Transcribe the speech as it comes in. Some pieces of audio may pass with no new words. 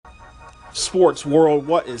Sports world,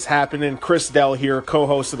 what is happening? Chris Dell here,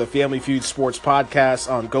 co-host of the Family Feud Sports Podcast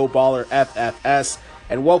on Go Baller FFS,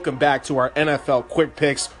 and welcome back to our NFL Quick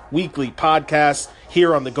Picks weekly podcast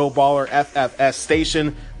here on the Go Baller FFS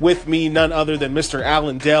station. With me, none other than Mr.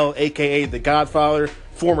 Alan Dell, aka The Godfather,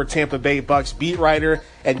 former Tampa Bay Bucks beat writer,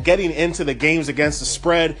 and getting into the games against the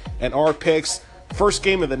spread and our picks. First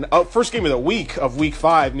game of the week of Week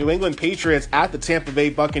 5, New England Patriots at the Tampa Bay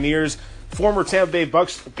Buccaneers. Former Tampa Bay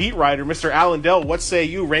Bucks beat writer, Mr. Alan Dell, what say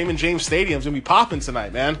you? Raymond James Stadium's going to be popping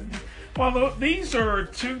tonight, man. Well, these are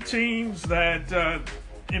two teams that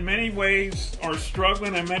in many ways are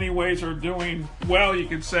struggling, in many ways are doing well, you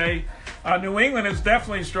could say. New England is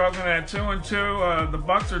definitely struggling at 2-2. The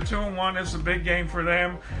Bucks are 2-1. It's a big game for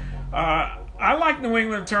them. I like New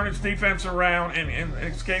England to turn its defense around and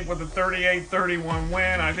escape with a 38-31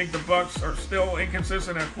 win. I think the Bucks are still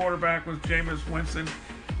inconsistent at quarterback with Jameis Winston,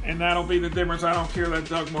 and that'll be the difference. I don't care that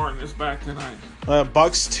Doug Martin is back tonight.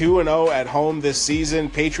 Bucks 2-0 at home this season.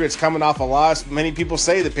 Patriots coming off a loss. Many people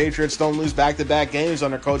say the Patriots don't lose back-to-back games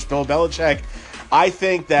under Coach Bill Belichick. I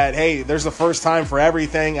think that, hey, there's the first time for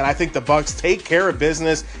everything, and I think the Bucks take care of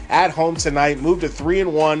business at home tonight, move to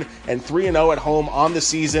 3-1 and 3-0 at home on the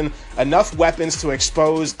season. Enough weapons to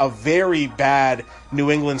expose a very bad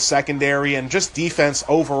New England secondary and just defense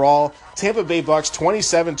overall. Tampa Bay Bucks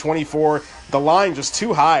 27-24. The line just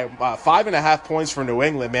too high. 5.5 points for New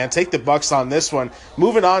England, man. Take the Bucks on this one.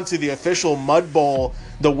 Moving on to the official Mud Bowl,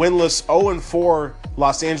 the winless 0-4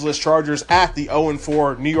 Los Angeles Chargers at the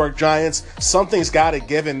 0-4 New York Giants. Something's got to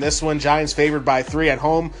give in this one. Giants favored by 3 at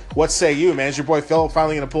home. What say you, man? Is your boy Philip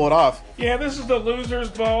finally going to pull it off? Yeah, this is the Losers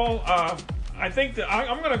Bowl. I think that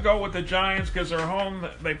I'm going to go with the Giants because they're home.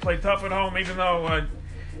 They play tough at home, even though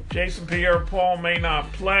Jason Pierre-Paul may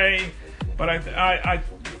not play. But I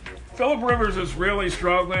Phillip Rivers is really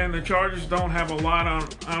struggling. The Chargers don't have a lot on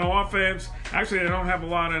offense. Actually, they don't have a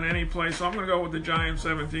lot on any play. So I'm going to go with the Giants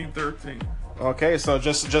 17-13. Okay, so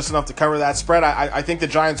just enough to cover that spread. I think the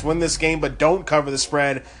Giants win this game, but don't cover the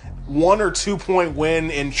spread. 1 or 2 point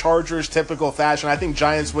win in Chargers typical fashion. I think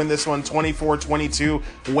Giants win this one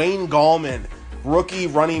 24-22. Wayne Gallman, rookie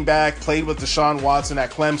running back, played with Deshaun Watson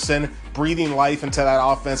at Clemson, breathing life into that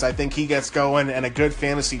offense. I think he gets going, and a good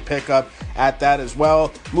fantasy pickup at that as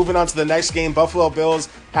well. Moving on to the next game, Buffalo Bills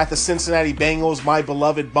at the Cincinnati Bengals, my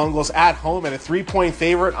beloved Bungles at home at a 3-point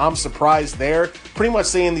favorite. I'm surprised there. Pretty much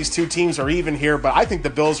saying these two teams are even here, but I think the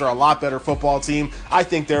Bills are a lot better football team. I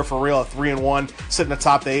think they're for real at 3-1, sitting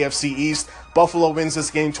atop the AFC East. Buffalo wins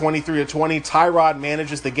this game 23-20. Tyrod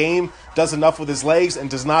manages the game, does enough with his legs, and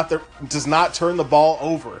does not turn the ball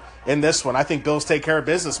over in this one. I think Bills take care of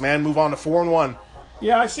business, man. Move on to 4-1.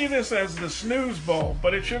 Yeah, I see this as the snooze bowl,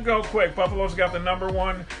 but it should go quick. Buffalo's got the number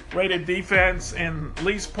 1 rated defense and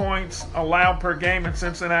least points allowed per game, and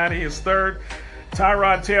Cincinnati is third.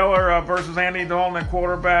 Tyrod Taylor versus Andy Dalton at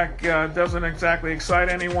quarterback doesn't exactly excite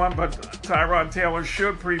anyone, but Tyrod Taylor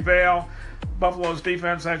should prevail. Buffalo's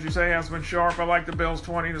defense, as you say, has been sharp. I like the Bills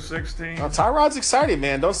 20-16. Tyrod's exciting,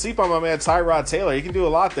 man. Don't sleep on my man Tyrod Taylor. He can do a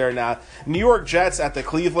lot there now. New York Jets at the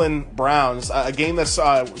Cleveland Browns. A game that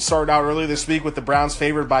started out earlier this week with the Browns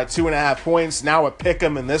favored by 2.5 points. Now a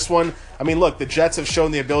pick'em in this one. I mean, look, the Jets have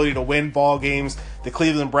shown the ability to win ball games. The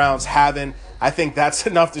Cleveland Browns haven't. I think that's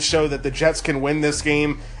enough to show that the Jets can win this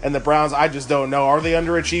game, and the Browns, I just don't know. Are they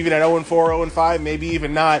underachieving at 0-4, 0-5? Maybe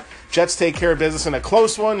even not. Jets take care of business in a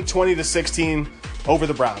close one, 20-16 over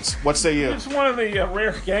the Browns. What say you? It's one of the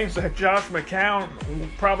rare games that Josh McCown will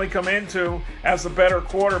probably come into as the better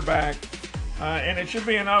quarterback, and it should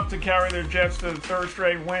be enough to carry their Jets to the third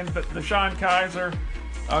straight win. Deshaun Kaiser,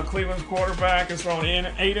 Cleveland's quarterback, has thrown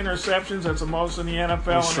 8 interceptions. That's the most in the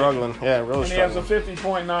NFL. He's struggling. Really struggling. He has a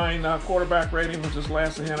 50.9 quarterback rating, which is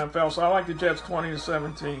last in the NFL. So I like the Jets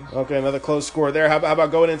 20-17. Okay, another close score there. How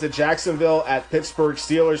about going into Jacksonville at Pittsburgh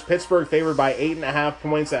Steelers? Pittsburgh favored by 8.5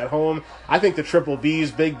 points at home. I think the Triple B's,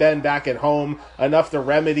 Big Ben back at home, enough to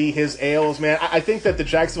remedy his ails, man. I think that the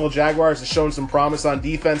Jacksonville Jaguars have shown some promise on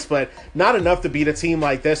defense, but not enough to beat a team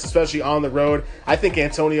like this, especially on the road. I think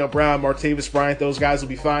Antonio Brown, Martavis Bryant, those guys will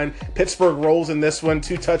be fine. Pittsburgh rolls in this one,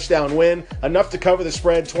 2-touchdown win, enough to cover the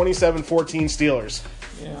spread, 27-14 Steelers.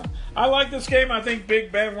 Yeah, I like this game. I think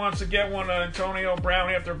Big Ben wants to get one on Antonio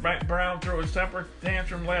Brown after Brown threw his temper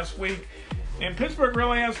tantrum last week. And Pittsburgh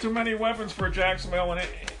really has too many weapons for Jacksonville and an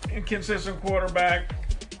inconsistent quarterback.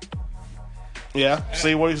 Yeah,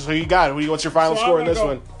 see what you got. What's your final score in this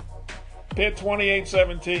one? Pitt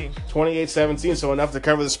 28-17. 28-17, so enough to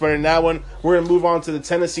cover the spread in that one. We're going to move on to the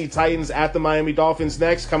Tennessee Titans at the Miami Dolphins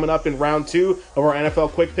next, coming up in round 2 of our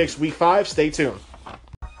NFL Quick Picks Week 5. Stay tuned.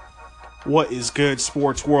 What is good,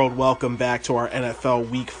 sports world? Welcome back to our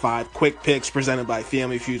NFL Week 5 quick picks presented by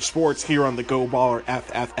Family Feud Sports here on the Go Baller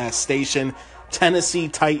FFS station. Tennessee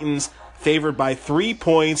Titans favored by 3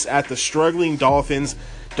 points at the struggling Dolphins.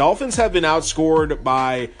 Dolphins have been outscored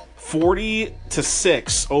by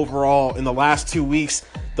 40-6 overall in the last 2 weeks.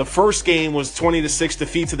 The first game was 20-6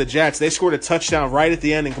 defeat to the Jets. They scored a touchdown right at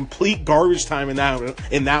the end in complete garbage time in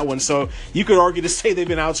that one. So you could argue to say they've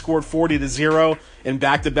been outscored 40-0 in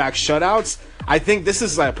back-to-back shutouts. I think this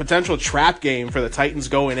is a potential trap game for the Titans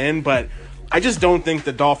going in, but I just don't think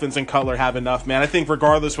the Dolphins and Cutler have enough, man. I think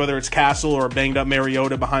regardless whether it's Castle or banged-up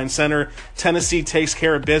Mariota behind center, Tennessee takes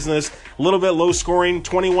care of business. A little bit low scoring,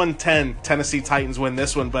 21-10. Tennessee Titans win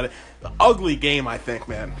this one, but ugly game, I think,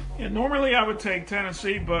 man. Yeah, normally I would take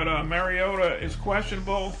Tennessee, but Mariota is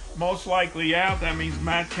questionable, most likely out. That means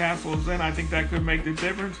Matt Castle is in. I think that could make the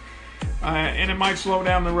difference. And it might slow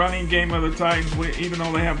down the running game of the Titans, even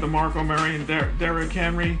though they have DeMarco Murray and Derrick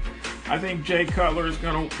Henry. I think Jay Cutler is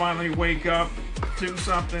going to finally wake up, do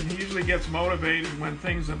something. He usually gets motivated when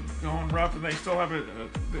things are going rough, and they still have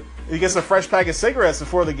he gets a fresh pack of cigarettes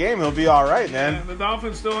before the game. He'll be all right, man. Yeah, the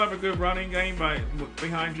Dolphins still have a good running game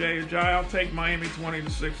behind Jay Ajayi. I'll take Miami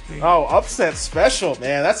 20-16. Oh, upset special,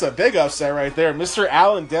 man. That's a big upset right there. Mr.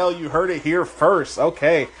 Allendale, you heard it here first.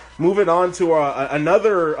 Okay, moving on to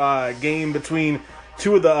another game between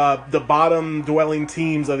two of the bottom-dwelling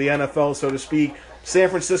teams of the NFL, so to speak. San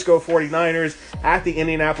Francisco 49ers at the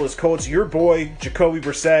Indianapolis Colts. Your boy, Jacoby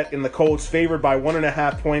Brissett, and the Colts favored by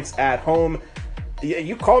 1.5 points at home.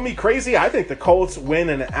 You call me crazy? I think the Colts win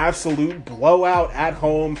an absolute blowout at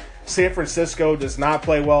home. San Francisco does not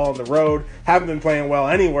play well on the road. Haven't been playing well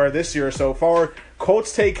anywhere this year so far.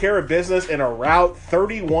 Colts take care of business in a rout,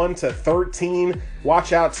 31-13.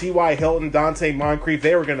 Watch out, T.Y. Hilton, Dante Moncrief.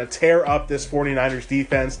 They were going to tear up this 49ers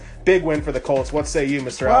defense. Big win for the Colts. What say you,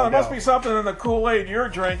 Mr. Well, Allendale? it must be something in the Kool-Aid you're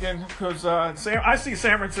drinking, because I see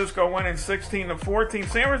San Francisco winning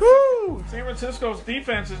 16-14. San Francisco's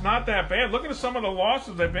defense is not that bad. Look at some of the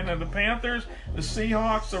losses they've been to the Panthers, the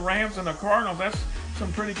Seahawks, the Rams, and the Cardinals. That's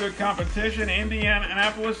some pretty good competition.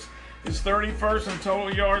 Indianapolis is 31st in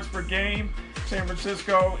total yards per game. San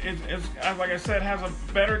Francisco is, like I said, has a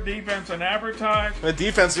better defense than advertised. The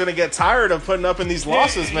defense is going to get tired of putting up in these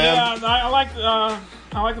losses, man. Yeah, I like the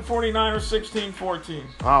 49ers 16-14.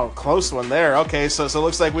 Oh, close one there. Okay, so it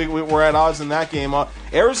looks like we're at odds in that game.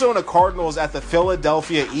 Arizona Cardinals at the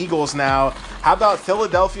Philadelphia Eagles now. How about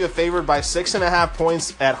Philadelphia favored by 6.5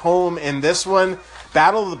 points at home in this one?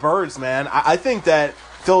 Battle of the Birds, man. I think that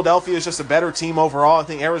Philadelphia is just a better team overall. I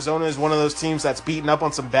think Arizona is one of those teams that's beaten up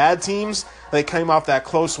on some bad teams. They came off that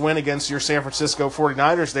close win against your San Francisco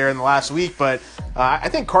 49ers there in the last week. But I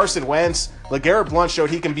think Carson Wentz, LeGarrette Blount showed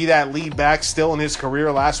he can be that lead back still in his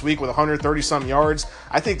career last week with 130-some yards.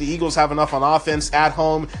 I think the Eagles have enough on offense at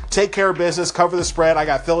home. Take care of business, cover the spread. I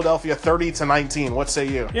got Philadelphia 30-19. What say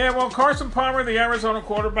you? Yeah, well, Carson Palmer, the Arizona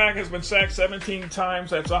quarterback, has been sacked 17 times.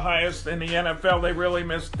 That's the highest in the NFL. They really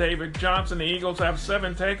missed David Johnson. The Eagles have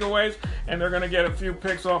 7 takeaways, and they're going to get a few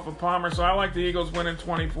picks off of Palmer. So I like the Eagles winning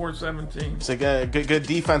 24-17. It's a good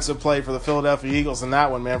defensive play for the Philadelphia Eagles in that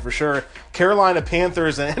one, man, for sure. Carolina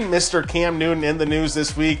Panthers and Mr. Cam Newton in the news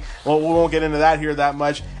this week. Well, we won't get into that here that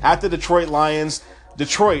much. At the Detroit Lions,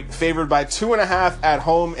 Detroit favored by 2.5 at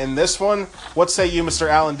home in this one. What say you, Mr.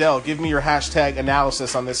 Allendale? Give me your hashtag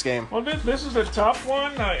analysis on this game. Well, this is a tough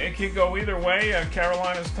one. It could go either way.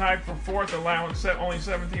 Carolina's tied for 4th, allowing only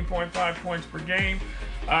 17.5 points per game.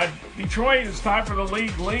 Detroit is tied for the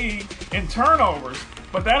league in turnovers,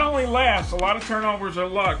 but that only lasts. A lot of turnovers are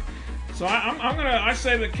luck. So I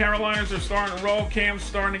say the Carolinas are starting to roll. Cam's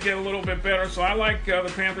starting to get a little bit better. So I like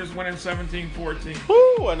the Panthers winning 17-14.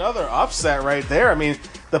 Ooh, another upset right there. I mean,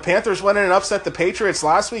 the Panthers went in and upset the Patriots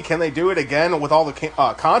last week. Can they do it again with all the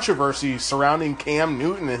controversy surrounding Cam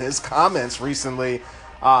Newton and his comments recently?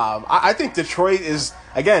 I think Detroit is,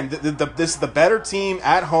 again, this is the better team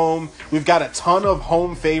at home. We've got a ton of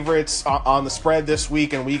home favorites on the spread this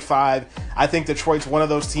week in Week 5. I think Detroit's one of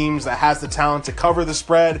those teams that has the talent to cover the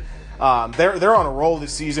spread. They're on a roll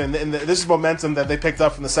this season, and this is momentum that they picked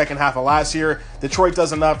up from the second half of last year. Detroit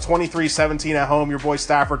does enough, 23-17 at home. Your boy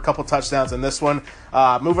Stafford, couple touchdowns in this one.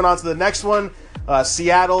 Moving on to the next one,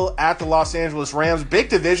 Seattle at the Los Angeles Rams. Big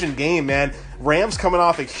division game, man. Rams coming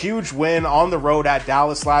off a huge win on the road at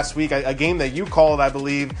Dallas last week, a game that you called, I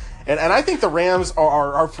believe. And I think the Rams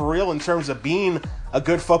are for real in terms of being a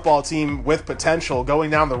good football team with potential going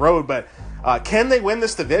down the road, but can they win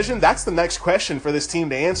this division? That's the next question for this team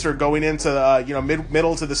to answer going into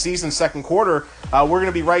middle to the season, second quarter. We're going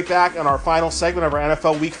to be right back on our final segment of our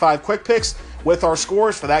NFL Week 5 Quick Picks with our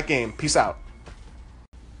scores for that game. Peace out.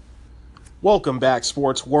 Welcome back,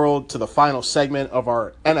 sports world, to the final segment of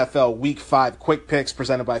our NFL Week 5 Quick Picks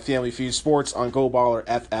presented by Family Feud Sports on Go Baller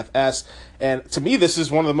FFS. And to me, this is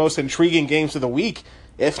one of the most intriguing games of the week,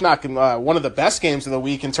 if not one of the best games of the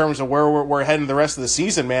week in terms of where we're heading the rest of the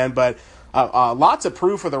season, man. But lots of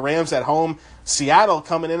proof for the Rams at home. Seattle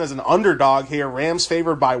coming in as an underdog here. Rams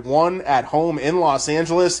favored by 1 at home in Los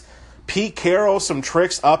Angeles. Pete Carroll, some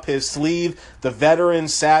tricks up his sleeve. The veteran,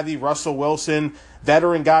 savvy Russell Wilson,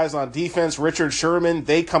 veteran guys on defense, Richard Sherman,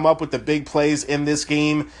 they come up with the big plays in this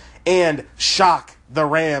game and shock the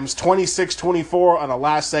Rams 26-24 on a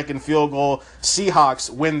last-second field goal. Seahawks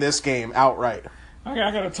win this game outright. I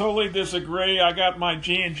got to totally disagree. I got my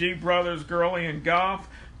G&G brothers, Gurley and Goff.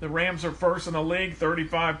 The Rams are first in the league,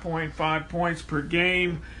 35.5 points per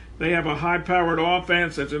game. They have a high-powered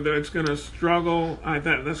offense that's going to struggle.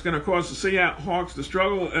 That's going to cause the Seahawks to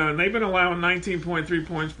struggle. They've been allowing 19.3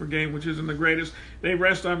 points per game, which isn't the greatest. They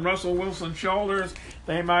rest on Russell Wilson's shoulders.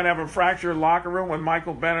 They might have a fractured locker room with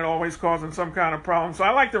Michael Bennett always causing some kind of problem. So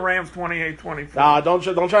I like the Rams 28-24.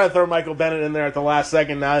 Don't try to throw Michael Bennett in there at the last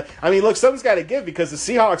second. Now, I mean, look, something's got to give because the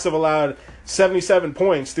Seahawks have allowed 77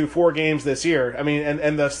 points through 4 games this year. I mean,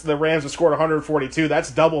 and the Rams have scored 142.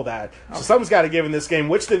 That's double that. So something's got to give in this game.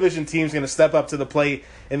 Which division team's going to step up to the plate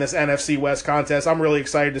in this NFC West contest? I'm really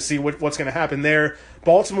excited to see what's going to happen there.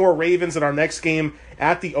 Baltimore Ravens in our next game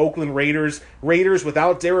at the Oakland Raiders. Raiders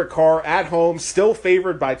without Derek Carr at home, still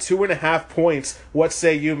favored by 2.5 points. What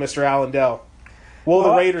say you, Mr. Allendale? Will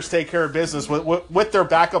the Raiders take care of business with their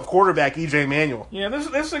backup quarterback, E.J. Manuel? Yeah, this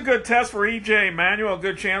is a good test for E.J. Manuel, a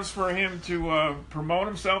good chance for him to promote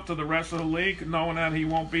himself to the rest of the league, knowing that he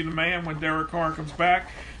won't be the man when Derek Carr comes back.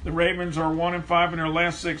 The Ravens are 1-5 in their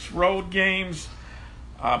last 6 road games.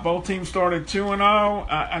 Both teams started 2-0.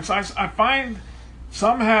 I find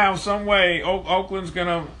somehow, some way, Oakland's going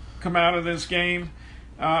to come out of this game.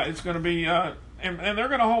 It's going to be... And they're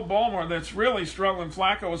going to hold Baltimore that's really struggling.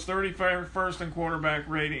 Flacco is 31st in quarterback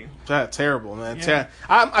rating. That's terrible, man. Yeah.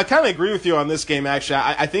 I kind of agree with you on this game, actually.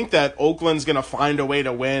 I think that Oakland's going to find a way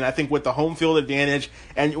to win. I think with the home field advantage,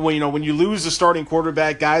 and when you lose the starting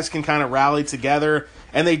quarterback, guys can kind of rally together.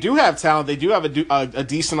 And they do have talent. They do have a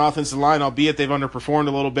decent offensive line, albeit they've underperformed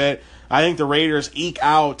a little bit. I think the Raiders eke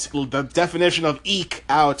out, the definition of eke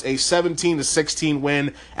out, a 17-16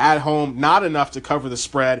 win at home. Not enough to cover the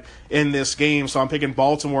spread in this game, so I'm picking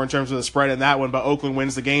Baltimore in terms of the spread in that one, but Oakland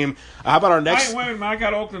wins the game. How about our next? Wait a minute, I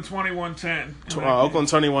got Oakland 21-10. Oakland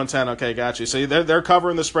 21-10, okay, got you. So they're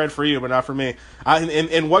covering the spread for you, but not for me.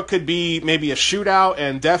 In what could be maybe a shootout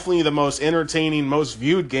and definitely the most entertaining, most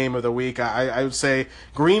viewed game of the week, I would say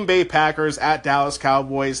Green Bay Packers at Dallas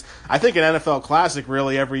Cowboys. I think an NFL classic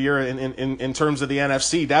really every year in terms of the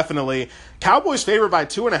NFC, definitely. Cowboys favored by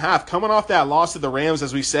 2.5, coming off that loss to the Rams,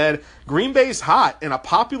 as we said. Green Bay's hot and a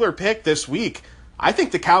popular pick this week. I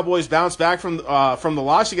think the Cowboys bounce back from the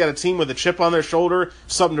loss. You got a team with a chip on their shoulder,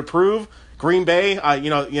 something to prove. Green Bay,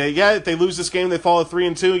 if they lose this game, they fall to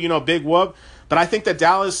 3-2, big whoop. But I think that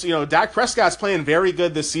Dallas, Dak Prescott's playing very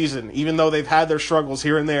good this season, even though they've had their struggles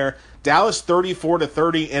here and there. Dallas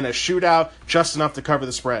 34-30 in a shootout, just enough to cover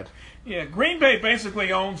the spread. Yeah, Green Bay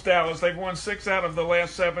basically owns Dallas. They've won 6 out of the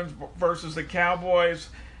last 7 versus the Cowboys.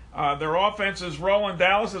 Their offense is rolling.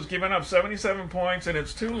 Dallas has given up 77 points in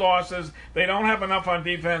its 2 losses. They don't have enough on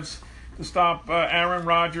defense to stop Aaron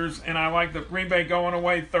Rodgers, and I like the Green Bay going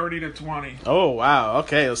away 30-20. Oh, wow.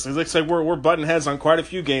 Okay, so it looks like we're butting heads on quite a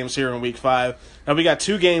few games here in Week 5. Now we got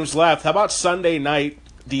 2 games left. How about Sunday night?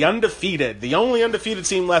 The only undefeated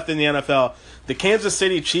team left in the NFL, the Kansas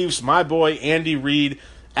City Chiefs, my boy Andy Reid,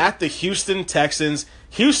 at the Houston Texans.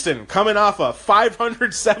 Houston coming off a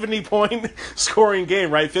 570-point scoring game,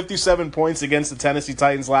 right? 57 points against the Tennessee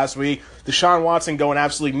Titans last week. Deshaun Watson going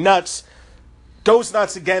absolutely nuts. Goes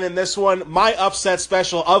nuts again in this one. My upset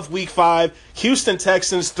special of Week 5. Houston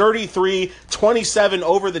Texans 33-27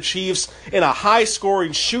 over the Chiefs in a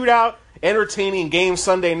high-scoring shootout. Entertaining game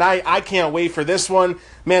Sunday night. I can't wait for this one.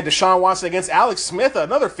 Man, Deshaun Watson against Alex Smith,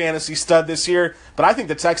 another fantasy stud this year. But I think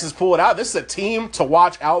the Texans pull it out. This is a team to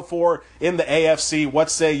watch out for in the AFC.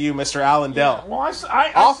 What say you, Mr. Allendale? Yeah, well,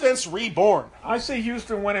 Offense reborn. I see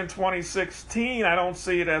Houston winning 2016. I don't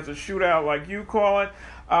see it as a shootout like you call it.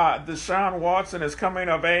 Deshaun Watson is coming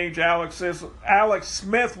of age. Alex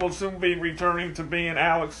Smith will soon be returning to being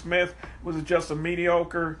Alex Smith. Was just a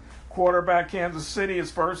mediocre quarterback. Kansas City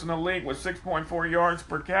is first in the league with 6.4 yards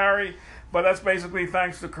per carry, but that's basically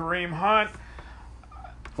thanks to Kareem Hunt.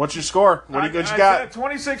 What's your score? What you got?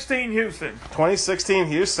 2016 Houston. 2016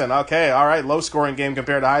 Houston. Okay, all right. Low-scoring game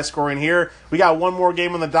compared to high-scoring here. We got one more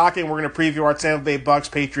game on the docket, and we're going to preview our Tampa Bay Bucks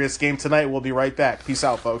Patriots game tonight. We'll be right back. Peace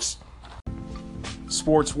out, folks.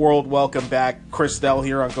 Sports World, welcome back. Chris Dell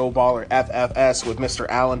here on Go Baller FFS with Mr.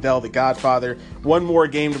 Alan Dell, the Godfather. One more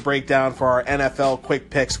game to break down for our NFL Quick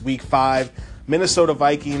Picks Week 5. Minnesota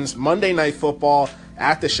Vikings, Monday Night Football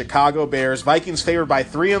at the Chicago Bears. Vikings favored by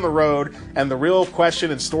 3 on the road, and the real question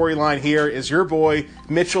and storyline here is your boy,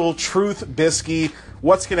 Mitchell Trubisky.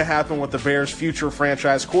 What's going to happen with the Bears' future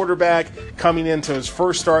franchise quarterback coming into his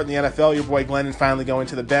first start in the NFL? Your boy Glennon finally going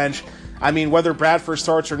to the bench. I mean, whether Bradford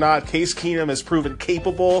starts or not, Case Keenum has proven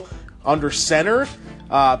capable under center,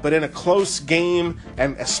 but in a close game,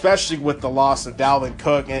 and especially with the loss of Dalvin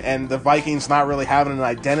Cook and the Vikings not really having an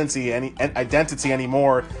identity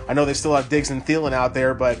anymore. I know they still have Diggs and Thielen out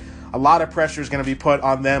there, but a lot of pressure is going to be put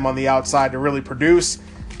on them on the outside to really produce.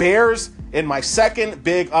 Bears in my second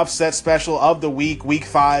big upset special of the week, Week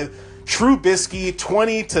 5. Trubisky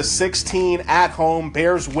 20-16 at home.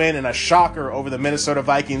 Bears win in a shocker over the Minnesota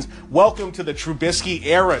Vikings. Welcome to the Trubisky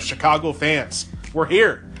era, Chicago fans. We're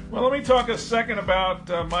here. Well, let me talk a second about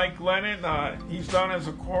Mike Glennon. He's done as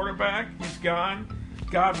a quarterback. He's gone.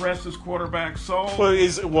 God rest his quarterback soul.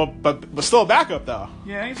 But still a backup, though.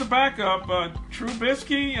 Yeah, he's a backup.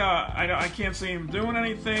 Trubisky, I can't see him doing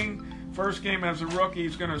anything. First game as a rookie,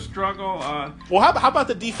 he's going to struggle. Well, how about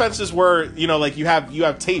the defenses where, like you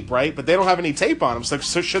have tape, right? But they don't have any tape on them. So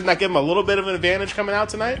shouldn't that give them a little bit of an advantage coming out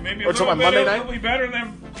tonight? Maybe a little bit. He'll be better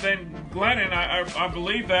than Glennon. I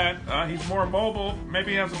believe that. He's more mobile.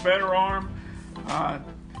 Maybe he has a better arm.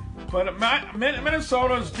 But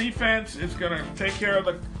Minnesota's defense is going to take care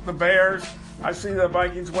of the Bears. I see the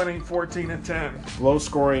Vikings winning 14-10.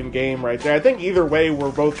 Low-scoring game right there. I think either way,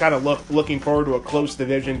 we're both kind of looking forward to a close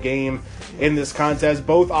division game in this contest.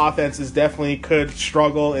 Both offenses definitely could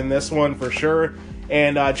struggle in this one for sure.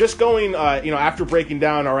 And just going, after breaking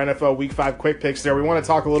down our NFL Week 5 quick picks there, we want to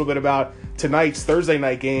talk a little bit about tonight's Thursday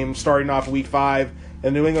night game starting off Week 5. The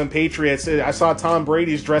New England Patriots. I saw Tom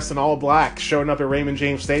Brady's dressed in all black showing up at Raymond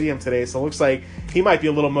James Stadium today, so it looks like he might be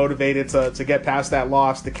a little motivated to get past that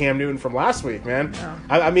loss to Cam Newton from last week, man.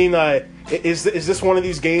 Yeah. Is this one of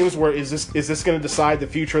these games where is this going to decide the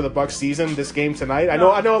future of the Bucs season, this game tonight? I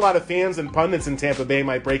know a lot of fans and pundits in Tampa Bay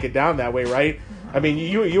might break it down that way, right? I mean,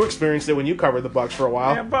 you experienced it when you covered the Bucs for a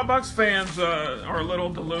while. Yeah, but Bucs fans are a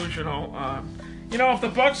little delusional. If the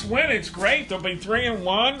Bucs win, it's great. They'll be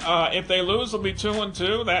 3-1. If they lose, they'll be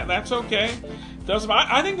 2-2. That's okay.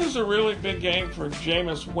 I think this is a really big game for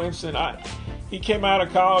Jameis Winston. He came out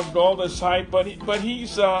of college with all this hype, but he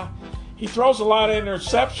throws a lot of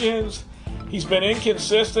interceptions. He's been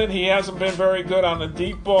inconsistent. He hasn't been very good on the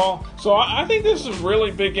deep ball. So I think this is a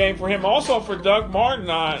really big game for him. Also for Doug Martin,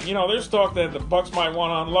 there's talk that the Bucs might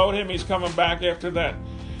want to unload him. He's coming back after that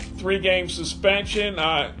 3-game suspension.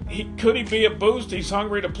 Could he be a boost? He's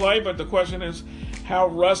hungry to play, but the question is, how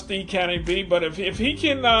rusty can he be? But if he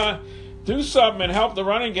can do something and help the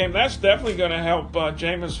running game, that's definitely going to help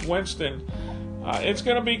Jameis Winston. It's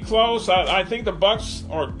going to be close. I think the Bucs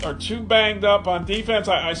are too banged up on defense.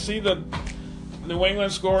 I see the New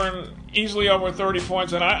England scoring easily over 30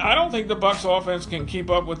 points, and I don't think the Bucs offense can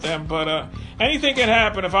keep up with them. But anything can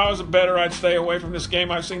happen. If I was a bettor, I'd stay away from this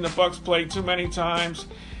game. I've seen the Bucs play too many times.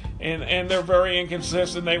 And they're very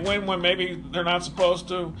inconsistent. They win when maybe they're not supposed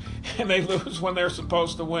to, and they lose when they're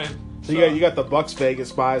supposed to win. So you got the Bucs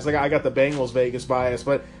Vegas bias. I got the Bengals Vegas bias.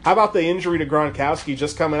 But how about the injury to Gronkowski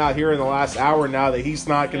just coming out here in the last hour now that he's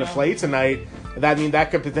not going to play tonight?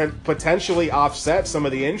 That could potentially offset some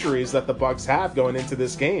of the injuries that the Bucs have going into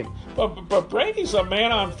this game. But Brady's a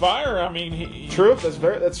man on fire. I mean, true.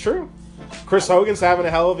 That's true. Chris Hogan's having a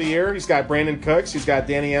hell of a year. He's got Brandon Cooks. He's got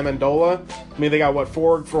Danny Amendola. I mean, they got,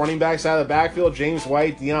 4 running backs out of the backfield? James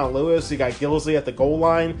White, Deion Lewis. You got Gillisley at the goal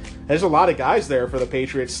line. There's a lot of guys there for the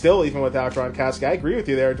Patriots still, even without Gronkowski. I agree with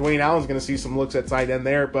you there. Dwayne Allen's going to see some looks at tight end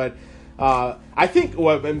there. But I think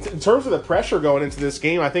in terms of the pressure going into this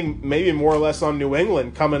game, I think maybe more or less on New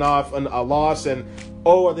England coming off a loss. And,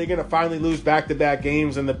 are they going to finally lose back-to-back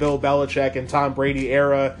games in the Bill Belichick and Tom Brady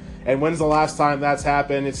era? And when's the last time that's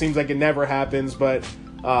happened? It seems like it never happens, but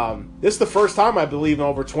this is the first time, I believe, in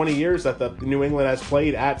over 20 years that the New England has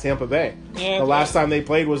played at Tampa Bay. Yeah, the last time they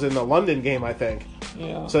played was in the London game, I think.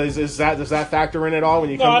 Yeah. So does that factor in at all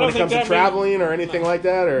when it comes to traveling or anything like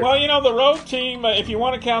that? Or? Well, the road team, if you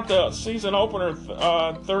want to count the season opener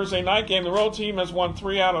Thursday night game, the road team has won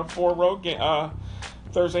 3 out of 4 road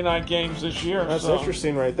Thursday night games this year. That's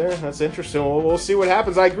interesting right there. That's interesting. Well, we'll see what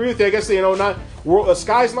happens. I agree with you. I guess, the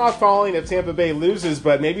sky's not falling if Tampa Bay loses,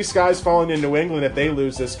 but maybe sky's falling in New England if they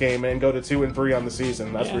lose this game and go to 2-3 on the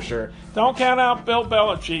season. That's for sure. Don't count out Bill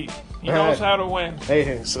Belichick. He knows how to win.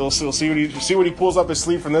 Hey, so we'll see what he pulls up his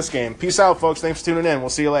sleeve from this game. Peace out, folks. Thanks for tuning in. We'll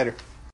see you later.